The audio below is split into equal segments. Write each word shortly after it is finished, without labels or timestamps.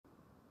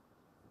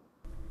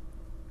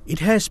It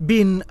has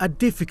been a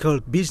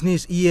difficult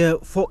business year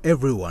for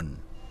everyone.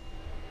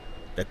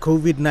 The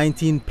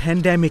COVID-19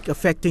 pandemic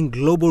affecting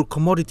global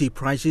commodity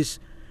prices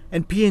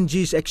and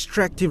PNG's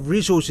extractive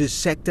resources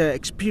sector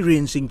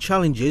experiencing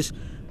challenges,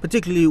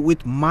 particularly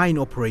with mine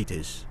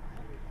operators.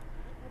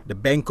 The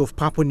Bank of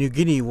Papua New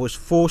Guinea was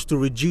forced to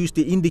reduce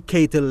the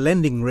indicator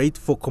lending rate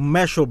for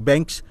commercial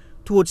banks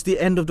towards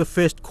the end of the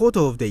first quarter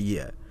of the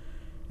year.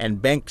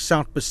 And Bank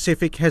South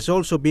Pacific has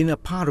also been a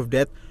part of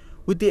that,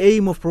 with the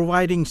aim of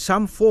providing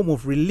some form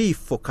of relief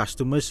for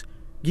customers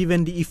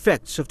given the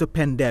effects of the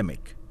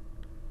pandemic.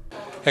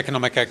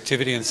 Economic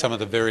activity in some of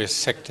the various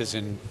sectors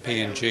in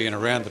PNG and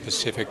around the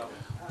Pacific,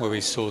 where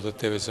we saw that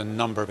there was a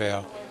number of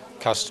our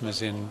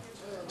customers in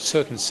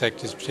certain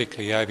sectors,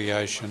 particularly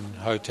aviation,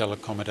 hotel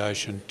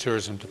accommodation,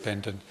 tourism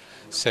dependent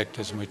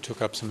sectors, and we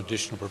took up some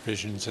additional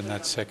provisions in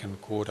that second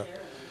quarter.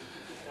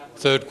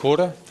 Third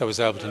quarter, that was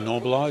able to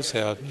normalise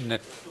our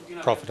net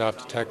profit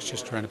after tax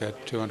just around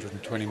about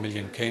 220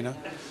 million kina.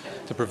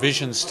 The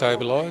provisions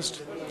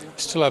stabilised.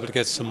 Still able to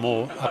get some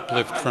more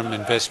uplift from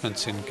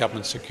investments in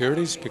government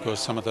securities because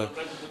some of the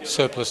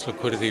surplus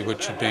liquidity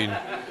which had been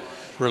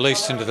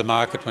released into the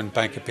market when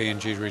Bank of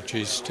PNG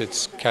reduced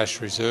its cash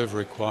reserve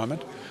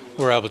requirement,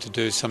 we're able to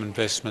do some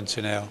investments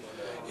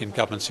in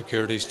government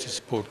securities to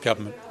support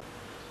government.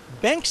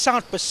 Bank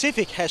South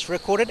Pacific has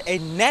recorded a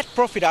net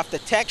profit after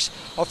tax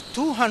of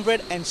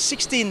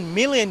 216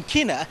 million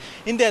kina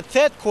in their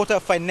third quarter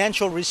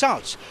financial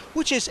results,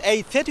 which is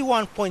a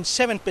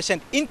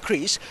 31.7%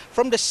 increase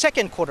from the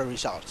second quarter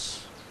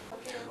results.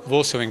 We've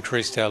also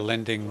increased our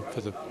lending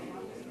for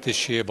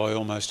this year by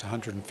almost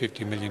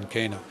 150 million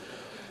kina.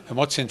 And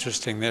what's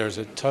interesting there is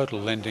that total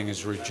lending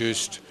is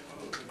reduced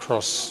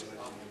across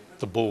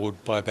the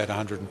board by about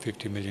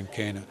 150 million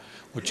kina,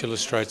 which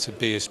illustrates that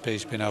BSP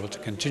has been able to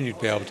continue to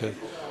be able to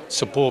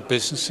support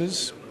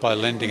businesses by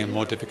lending in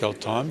more difficult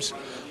times,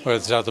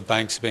 whereas other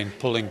banks have been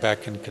pulling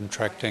back and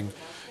contracting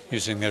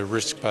using their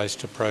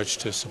risk-based approach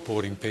to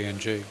supporting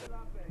PNG.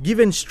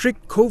 Given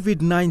strict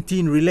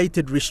COVID-19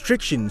 related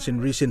restrictions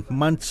in recent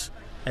months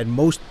and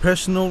most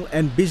personal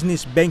and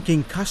business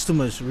banking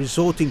customers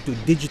resorting to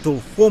digital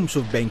forms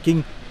of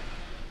banking,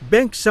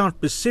 Bank South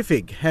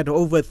Pacific had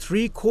over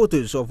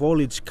 3/4 of all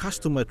its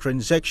customer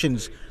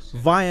transactions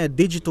via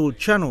digital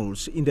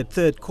channels in the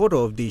third quarter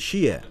of this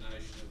year.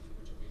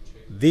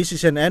 This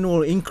is an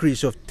annual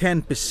increase of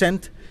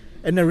 10%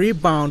 and a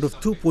rebound of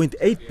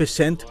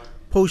 2.8%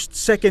 post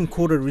second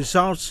quarter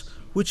results,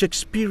 which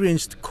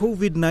experienced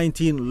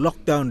COVID-19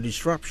 lockdown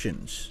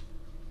disruptions.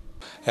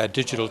 Our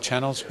digital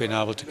channels have been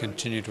able to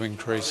continue to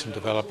increase and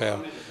develop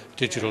our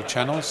digital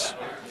channels.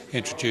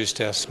 Introduced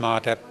our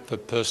smart app for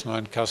personal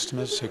loan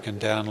customers who can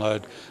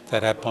download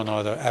that app on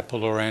either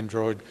Apple or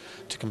Android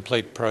to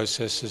complete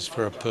processes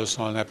for a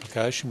personal loan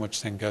application,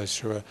 which then goes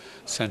through a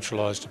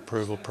centralised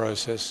approval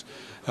process.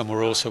 And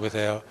we're also, with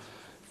our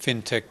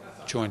fintech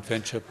joint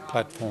venture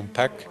platform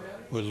PAC,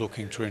 we're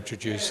looking to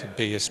introduce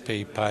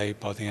BSP Pay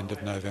by the end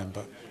of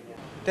November.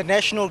 The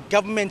national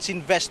government's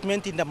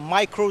investment in the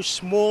micro,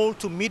 small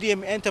to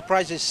medium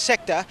enterprises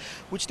sector,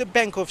 which the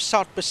Bank of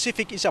South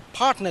Pacific is a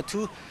partner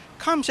to,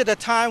 comes at a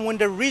time when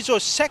the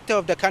resource sector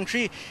of the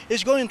country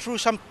is going through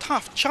some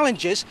tough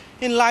challenges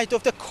in light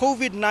of the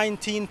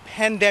COVID-19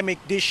 pandemic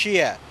this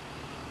year.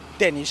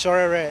 Dennis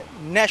Orere,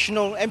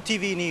 National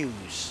EMTV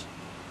News.